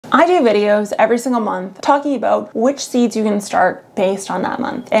I do videos every single month talking about which seeds you can start based on that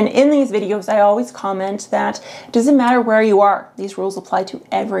month. And in these videos, I always comment that it doesn't matter where you are. These rules apply to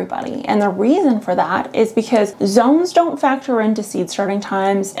everybody. And the reason for that is because zones don't factor into seed starting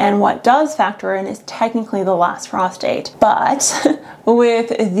times, and what does factor in is technically the last frost date. But with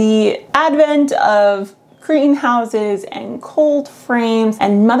the advent of greenhouses and cold frames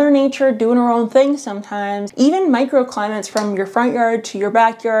and Mother Nature doing her own thing sometimes, even microclimates from your front yard to your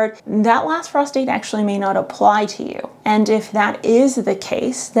backyard, that last frost date actually may not apply to you. And if that is the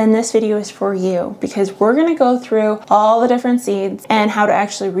case, then this video is for you, because we're going to go through all the different seeds and how to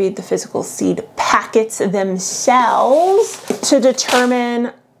actually read the physical seed packets themselves to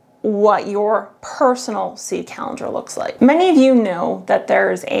determine what your personal seed calendar looks like. Many of you know that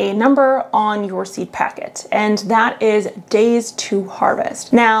there's a number on your seed packet, and that is days to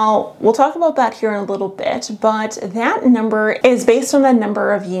harvest. Now, we'll talk about that here in a little bit, but that number is based on the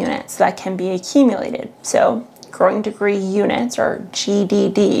number of units that can be accumulated. So growing degree units, or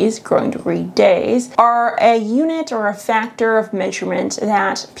GDDs, growing degree days, are a unit or a factor of measurement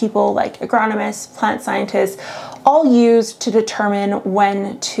that people like agronomists, plant scientists, all use to determine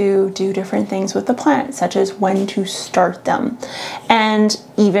when to do different things with the plant, such as when to start them, and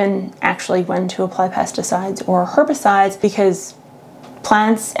even actually when to apply pesticides or herbicides, because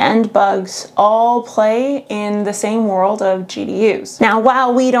plants and bugs all play in the same world of GDUs. Now,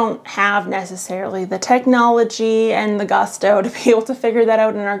 while we don't have necessarily the technology and the gusto to be able to figure that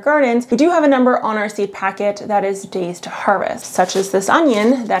out in our gardens, we do have a number on our seed packet that is days to harvest, such as this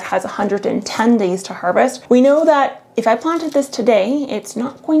onion that has 110 days to harvest. We know that if I planted this today, it's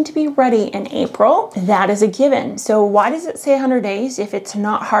not going to be ready in April. That is a given. So why does it say 100 days if it's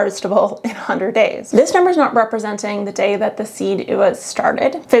not harvestable in 100 days? This number is not representing the day that the seed was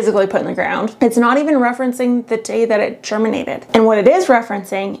started, physically put in the ground. It's not even referencing the day that it germinated. And what it is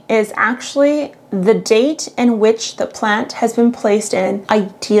referencing is actually the date in which the plant has been placed in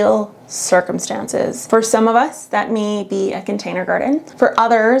ideal circumstances. For some of us, that may be a container garden. For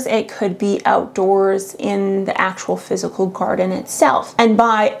others, it could be outdoors in the actual physical garden itself. And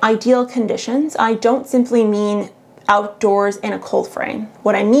by ideal conditions, I don't simply mean outdoors in a cold frame.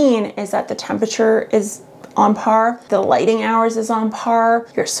 What I mean is that the temperature is on par, the lighting hours is on par,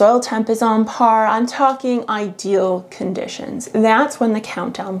 your soil temp is on par. I'm talking ideal conditions. That's when the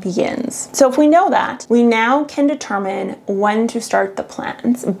countdown begins. So if we know that, we now can determine when to start the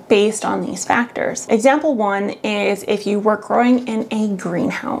plants based on these factors. Example one is if you were growing in a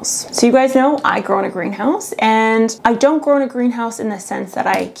greenhouse. So you guys know I grow in a greenhouse, and I don't grow in a greenhouse in the sense that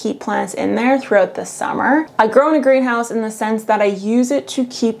I keep plants in there throughout the summer. I grow in a greenhouse in the sense that I use it to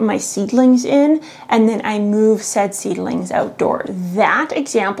keep my seedlings in, and then I move said seedlings outdoor. That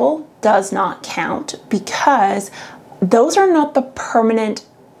example does not count because those are not the permanent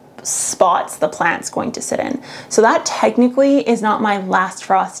spots the plant's going to sit in. So that technically is not my last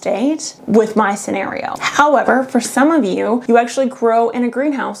frost date with my scenario. However, for some of you, you actually grow in a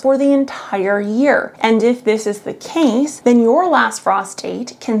greenhouse for the entire year. And if this is the case, then your last frost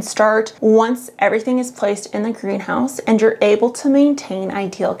date can start once everything is placed in the greenhouse and you're able to maintain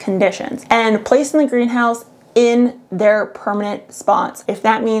ideal conditions. And place in the greenhouse in their permanent spots. If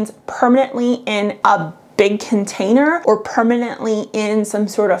that means permanently in a big container or permanently in some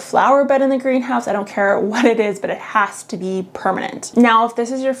sort of flower bed in the greenhouse, I don't care what it is, but it has to be permanent. Now, if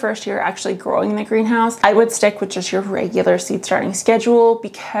this is your first year actually growing in the greenhouse, I would stick with just your regular seed starting schedule,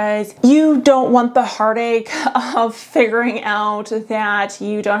 because you don't want the heartache of figuring out that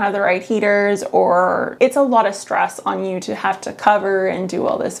you don't have the right heaters, or it's a lot of stress on you to have to cover and do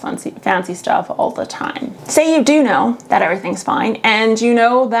all this fancy stuff all the time. Say you do know that everything's fine, and you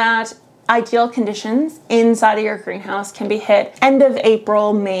know that ideal conditions inside of your greenhouse can be hit end of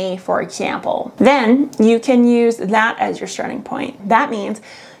April, May, for example. Then you can use that as your starting point. That means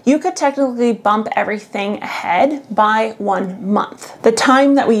you could technically bump everything ahead by 1 month. The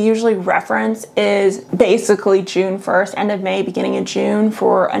time that we usually reference is basically June 1st, end of May, beginning of June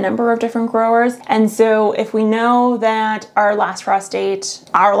for a number of different growers. And so if we know that our last frost date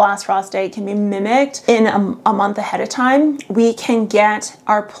can be mimicked in a month ahead of time, we can get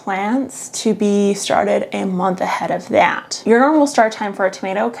our plants to be started a month ahead of that. Your normal start time for a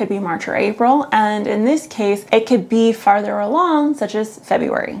tomato could be March or April, and in this case, it could be farther along, such as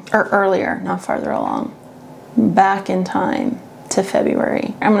February. Or earlier, not farther along, back in time to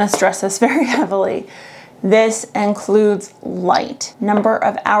February. I'm going to stress this very heavily. This includes light, number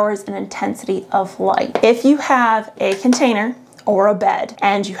of hours and intensity of light. If you have a container or a bed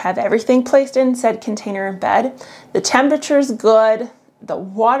and you have everything placed in said container and bed, the temperature's good, the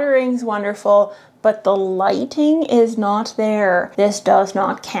watering's wonderful, but the lighting is not there, this does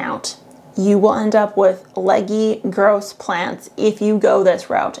not count. You will end up with leggy, gross plants if you go this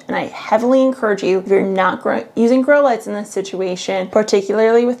route. And I heavily encourage you, if you're not using grow lights in this situation,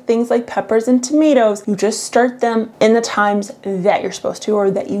 particularly with things like peppers and tomatoes, you just start them in the times that you're supposed to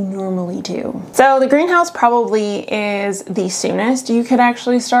or that you normally do. So the greenhouse probably is the soonest you could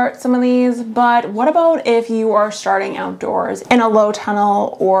actually start some of these, but what about if you are starting outdoors in a low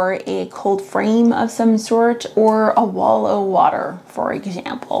tunnel or a cold frame of some sort or a wall of water, for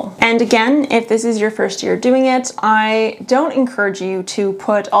example? And again, if this is your first year doing it, I don't encourage you to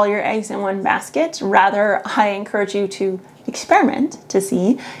put all your eggs in one basket. Rather, I encourage you to experiment to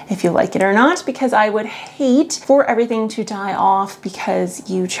see if you like it or not, because I would hate for everything to die off because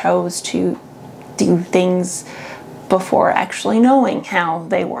you chose to do things before actually knowing how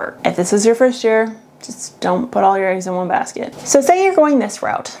they work. If this is your first year, just don't put all your eggs in one basket. So say you're going this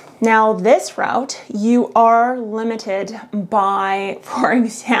route. Now this route, you are limited by, for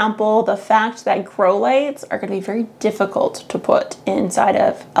example, the fact that grow lights are going to be very difficult to put inside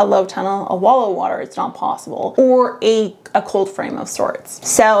of a low tunnel, a wall of water, it's not possible, or a cold frame of sorts.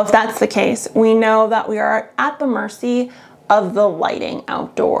 So if that's the case, we know that we are at the mercy of the lighting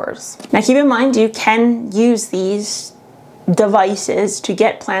outdoors. Now keep in mind, you can use these devices to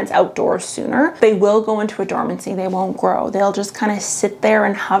get plants outdoors sooner. They will go into a dormancy, they won't grow. They'll just kind of sit there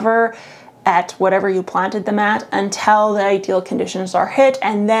and hover at whatever you planted them at until the ideal conditions are hit,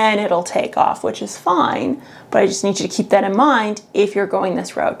 and then it'll take off, which is fine. But I just need you to keep that in mind if you're going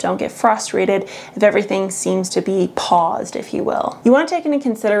this route. Don't get frustrated if everything seems to be paused, if you will. You want to take into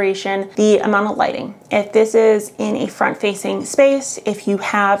consideration the amount of lighting. If this is in a front-facing space, if you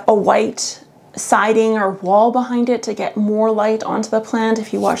have a white siding or wall behind it to get more light onto the plant.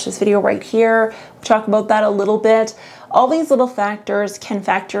 If you watch this video right here, we'll talk about that a little bit. All these little factors can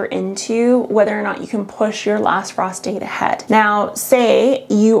factor into whether or not you can push your last frost date ahead. Now, say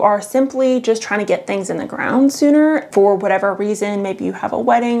you are simply just trying to get things in the ground sooner for whatever reason. Maybe you have a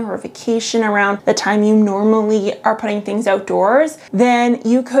wedding or a vacation around the time you normally are putting things outdoors, then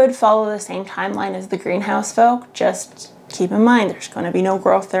you could follow the same timeline as the greenhouse folk. Just keep in mind, there's going to be no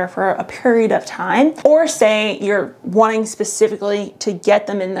growth there for a period of time. Or say you're wanting specifically to get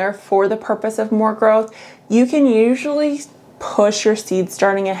them in there for the purpose of more growth, you can usually push your seed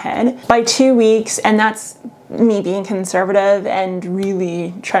starting ahead by 2 weeks, and that's me being conservative and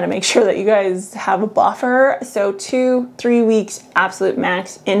really trying to make sure that you guys have a buffer. So 2-3 weeks absolute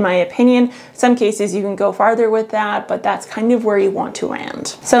max in my opinion. Some cases you can go farther with that, but that's kind of where you want to land.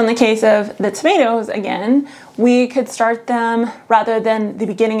 So in the case of the tomatoes, again, we could start them rather than the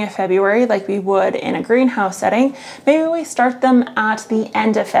beginning of February like we would in a greenhouse setting. Maybe we start them at the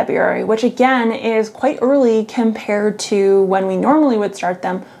end of February, which again is quite early compared to when we normally would start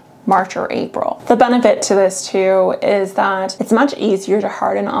them March or April. The benefit to this too is that it's much easier to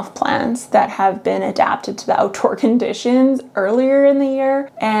harden off plants that have been adapted to the outdoor conditions earlier in the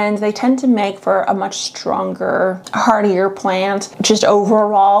year, and they tend to make for a much stronger, hardier plant just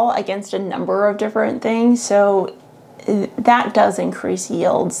overall against a number of different things. So that does increase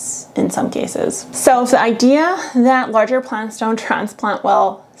yields in some cases. So if the idea that larger plants don't transplant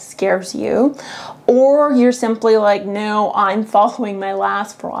well scares you, or you're simply like, no, I'm following my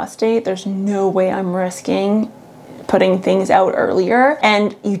last frost date, there's no way I'm risking putting things out earlier,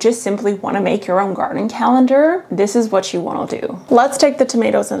 and you just simply want to make your own garden calendar, this is what you want to do. Let's take the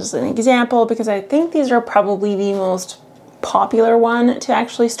tomatoes as an example, because I think these are probably the most popular one to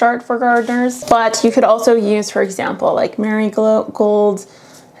actually start for gardeners. But you could also use, for example, like marigold.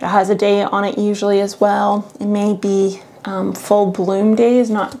 It has a day on it usually as well. It may be full bloom days,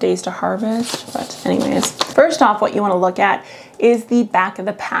 not days to harvest. But anyways, first off, what you want to look at is the back of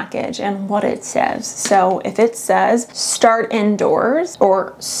the package and what it says. So if it says start indoors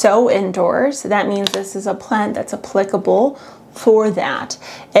or sow indoors, that means this is a plant that's applicable for that.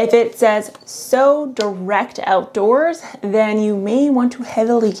 If it says sow direct outdoors, then you may want to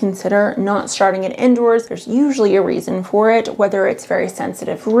heavily consider not starting it indoors. There's usually a reason for it, whether it's very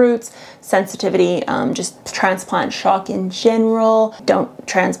sensitive roots, sensitivity, just transplant shock in general, don't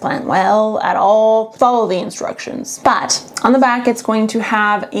transplant well at all, follow the instructions. But on the back, it's going to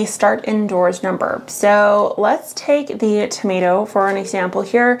have a start indoors number. So let's take the tomato for an example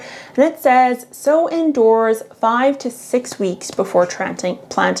here, and it says sow indoors 5 to 6 weeks before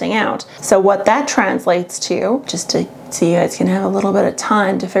planting out. So what that translates to, just to so you guys can have a little bit of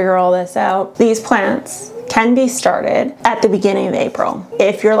time to figure all this out, these plants can be started at the beginning of April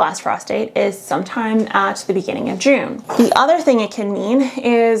if your last frost date is sometime at the beginning of June. The other thing it can mean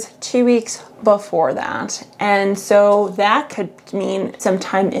is 2 weeks before that, and so that could mean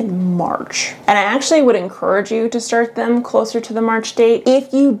sometime in March. And I actually would encourage you to start them closer to the March date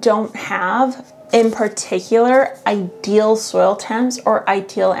if you don't have in particular ideal soil temps or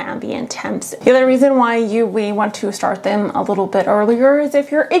ideal ambient temps. The other reason why we want to start them a little bit earlier is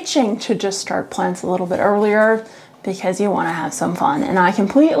if you're itching to just start plants a little bit earlier because you want to have some fun, and I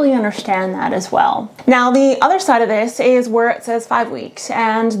completely understand that as well. Now the other side of this is where it says 5 weeks,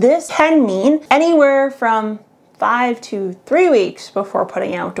 and this can mean anywhere from 5 to 3 weeks before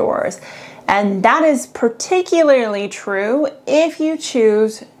putting outdoors. And that is particularly true if you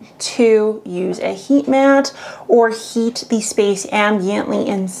choose to use a heat mat or heat the space ambiently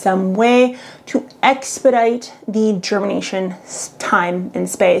in some way to expedite the germination time and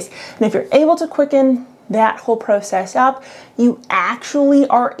space. And if you're able to quicken that whole process up, you actually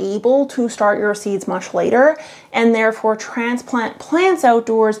are able to start your seeds much later and therefore transplant plants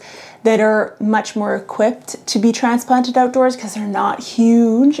outdoors that are much more equipped to be transplanted outdoors because they're not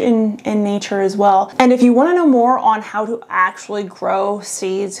huge in nature as well. And if you want to know more on how to actually grow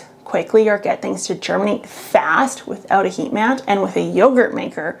seeds quickly or get things to germinate fast without a heat mat and with a yogurt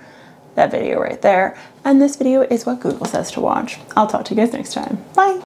maker, that video right there. And this video is what Google says to watch. I'll talk to you guys next time. Bye.